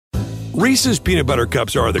Reese's Peanut Butter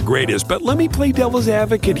Cups are the greatest, but let me play devil's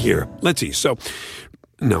advocate here. Let's see. So,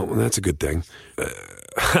 no, that's a good thing.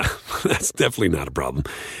 That's definitely not a problem.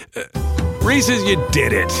 Reese's, you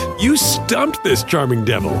did it. You stumped this charming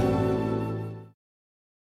devil.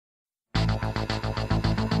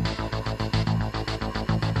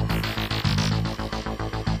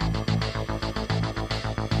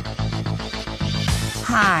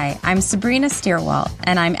 Hi, I'm Sabrina Stierwalt,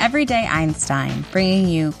 and I'm Everyday Einstein, bringing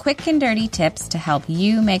you quick and dirty tips to help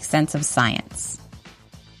you make sense of science.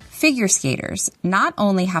 Figure skaters not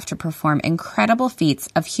only have to perform incredible feats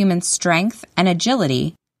of human strength and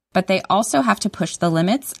agility, but they also have to push the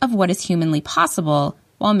limits of what is humanly possible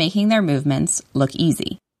while making their movements look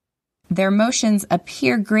easy. Their motions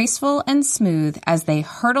appear graceful and smooth as they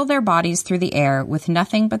hurtle their bodies through the air with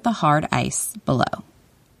nothing but the hard ice below.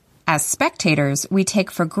 As spectators, we take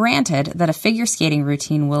for granted that a figure skating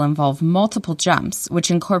routine will involve multiple jumps, which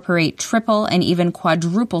incorporate triple and even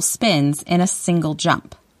quadruple spins in a single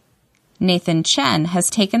jump. Nathan Chen has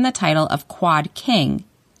taken the title of Quad King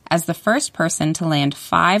as the first person to land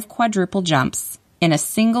 5 quadruple jumps in a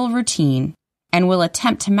single routine and will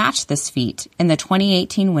attempt to match this feat in the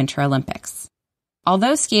 2018 Winter Olympics.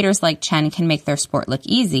 Although skaters like Chen can make their sport look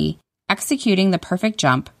easy, executing the perfect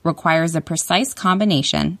jump requires a precise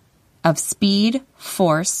combination of speed,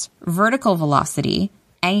 force, vertical velocity,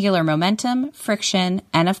 angular momentum, friction,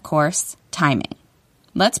 and of course, timing.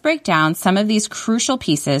 Let's break down some of these crucial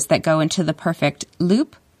pieces that go into the perfect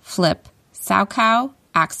loop, flip, Salchow,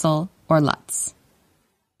 axel, or Lutz.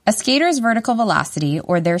 A skater's vertical velocity,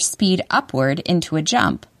 or their speed upward into a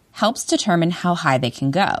jump, helps determine how high they can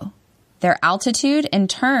go. Their altitude, in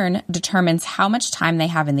turn, determines how much time they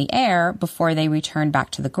have in the air before they return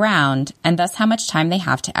back to the ground, and thus how much time they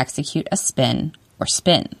have to execute a spin or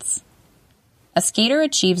spins. A skater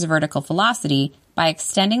achieves vertical velocity by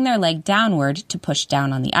extending their leg downward to push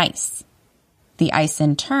down on the ice. The ice,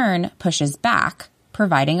 in turn, pushes back,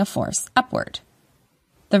 providing a force upward.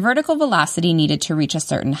 The vertical velocity needed to reach a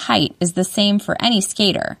certain height is the same for any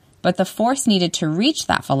skater, but the force needed to reach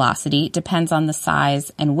that velocity depends on the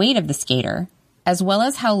size and weight of the skater, as well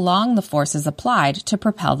as how long the force is applied to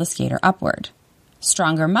propel the skater upward.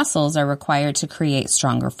 Stronger muscles are required to create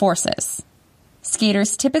stronger forces.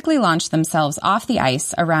 Skaters typically launch themselves off the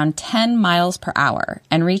ice around 10 miles per hour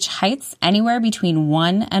and reach heights anywhere between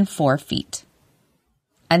 1 and 4 feet.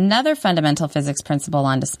 Another fundamental physics principle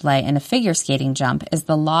on display in a figure skating jump is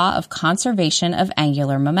the law of conservation of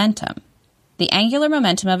angular momentum. The angular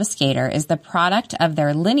momentum of a skater is the product of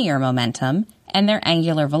their linear momentum and their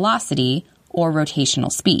angular velocity, or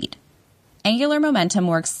rotational speed. Angular momentum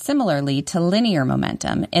works similarly to linear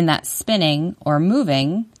momentum in that spinning or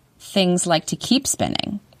moving things like to keep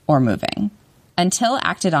spinning or moving until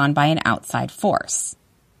acted on by an outside force.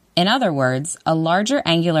 In other words, a larger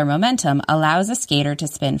angular momentum allows a skater to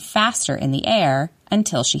spin faster in the air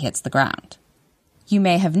until she hits the ground. You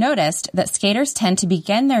may have noticed that skaters tend to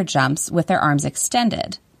begin their jumps with their arms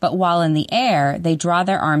extended, but while in the air, they draw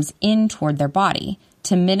their arms in toward their body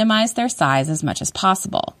to minimize their size as much as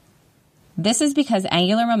possible. This is because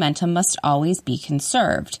angular momentum must always be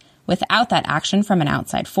conserved without that action from an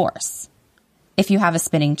outside force. If you have a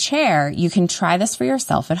spinning chair, you can try this for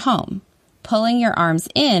yourself at home. Pulling your arms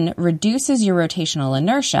in reduces your rotational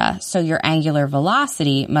inertia, so your angular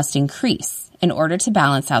velocity must increase in order to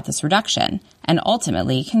balance out this reduction and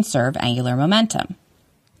ultimately conserve angular momentum.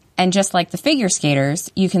 And just like the figure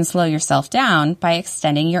skaters, you can slow yourself down by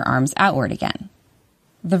extending your arms outward again.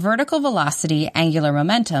 The vertical velocity, angular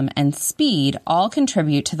momentum, and speed all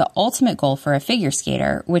contribute to the ultimate goal for a figure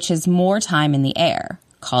skater, which is more time in the air,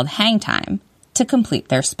 called hang time, to complete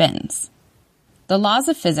their spins. The laws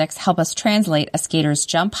of physics help us translate a skater's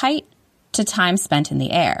jump height to time spent in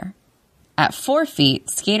the air. At 4 feet,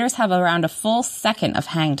 skaters have around a full second of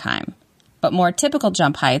hang time, but more typical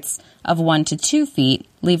jump heights of 1 to 2 feet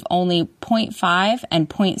leave only 0.5 and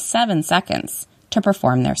 0.7 seconds to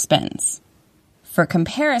perform their spins. For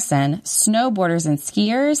comparison, snowboarders and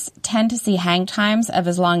skiers tend to see hang times of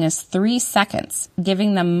as long as 3 seconds,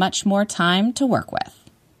 giving them much more time to work with.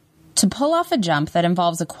 To pull off a jump that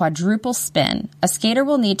involves a quadruple spin, a skater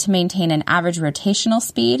will need to maintain an average rotational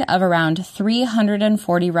speed of around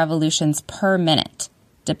 340 revolutions per minute,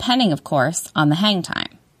 depending, of course, on the hang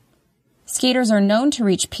time. Skaters are known to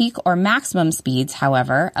reach peak or maximum speeds,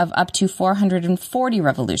 however, of up to 440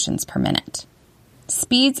 revolutions per minute.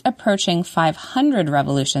 Speeds approaching 500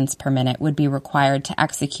 revolutions per minute would be required to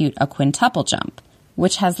execute a quintuple jump,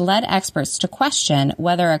 which has led experts to question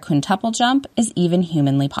whether a quintuple jump is even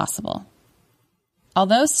humanly possible.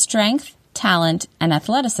 Although strength, talent, and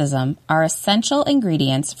athleticism are essential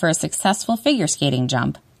ingredients for a successful figure skating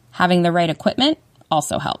jump. Having the right equipment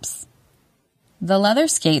also helps. The leather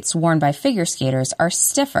skates worn by figure skaters are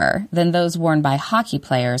stiffer than those worn by hockey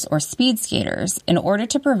players or speed skaters in order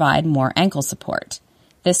to provide more ankle support.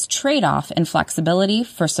 This trade-off in flexibility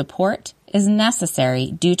for support is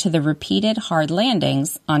necessary due to the repeated hard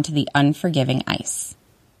landings onto the unforgiving ice.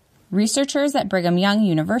 Researchers at Brigham Young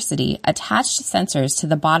University attached sensors to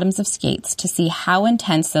the bottoms of skates to see how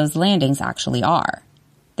intense those landings actually are.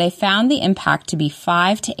 They found the impact to be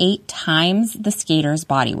 5 to 8 times the skater's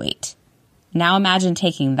body weight. Now imagine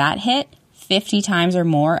taking that hit 50 times or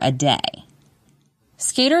more a day.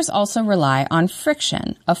 Skaters also rely on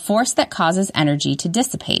friction, a force that causes energy to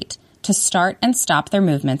dissipate, to start and stop their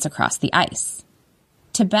movements across the ice.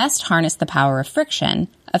 To best harness the power of friction,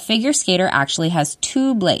 a figure skater actually has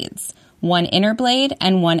 2 blades, one inner blade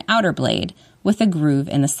and one outer blade, with a groove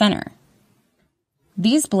in the center.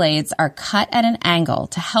 These blades are cut at an angle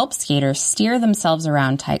to help skaters steer themselves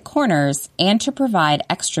around tight corners and to provide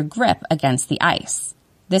extra grip against the ice.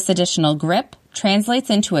 This additional grip translates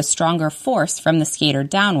into a stronger force from the skater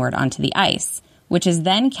downward onto the ice, which is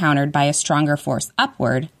then countered by a stronger force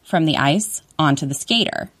upward from the ice onto the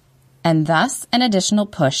skater, and thus an additional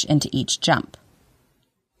push into each jump.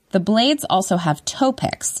 The blades also have toe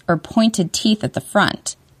picks, or pointed teeth at the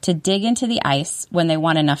front, to dig into the ice when they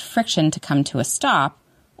want enough friction to come to a stop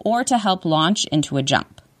or to help launch into a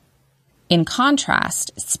jump. In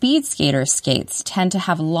contrast, speed skaters' skates tend to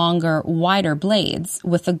have longer, wider blades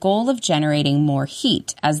with the goal of generating more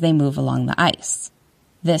heat as they move along the ice.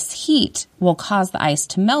 This heat will cause the ice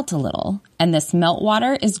to melt a little, and this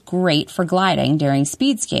meltwater is great for gliding during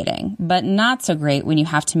speed skating, but not so great when you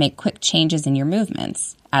have to make quick changes in your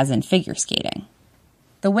movements, as in figure skating.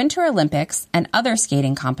 The Winter Olympics and other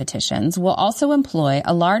skating competitions will also employ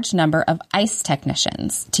a large number of ice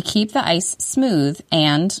technicians to keep the ice smooth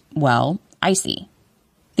and, well, icy.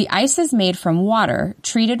 The ice is made from water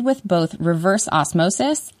treated with both reverse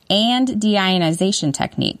osmosis and deionization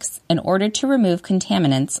techniques in order to remove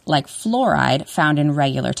contaminants like fluoride found in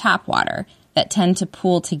regular tap water that tend to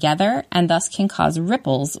pool together and thus can cause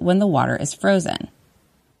ripples when the water is frozen.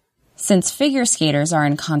 Since figure skaters are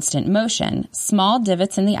in constant motion, small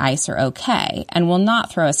divots in the ice are okay and will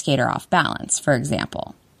not throw a skater off balance, for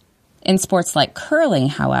example. In sports like curling,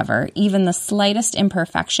 however, even the slightest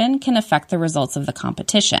imperfection can affect the results of the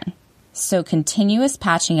competition, so continuous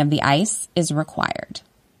patching of the ice is required.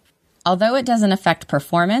 Although it doesn't affect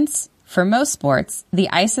performance, for most sports, the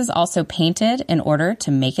ice is also painted in order to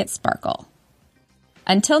make it sparkle.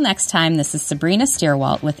 Until next time, this is Sabrina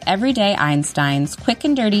Stierwalt with Everyday Einstein's quick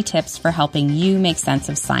and dirty tips for helping you make sense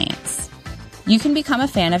of science. You can become a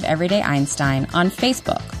fan of Everyday Einstein on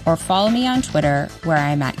Facebook or follow me on Twitter where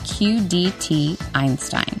I'm at QDT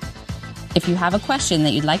Einstein. If you have a question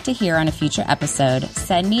that you'd like to hear on a future episode,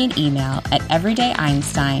 send me an email at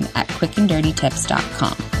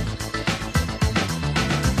everydayeinstein@quickanddirtytips.com.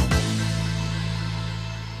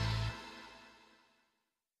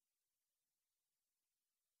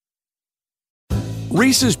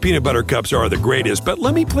 Reese's peanut butter cups are the greatest, but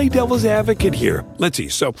let me play devil's advocate here. Let's see.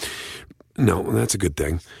 So, no, that's a good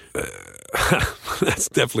thing. That's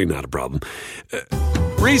definitely not a problem.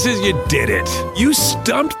 Reese's, you did it. You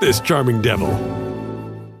stumped this charming devil.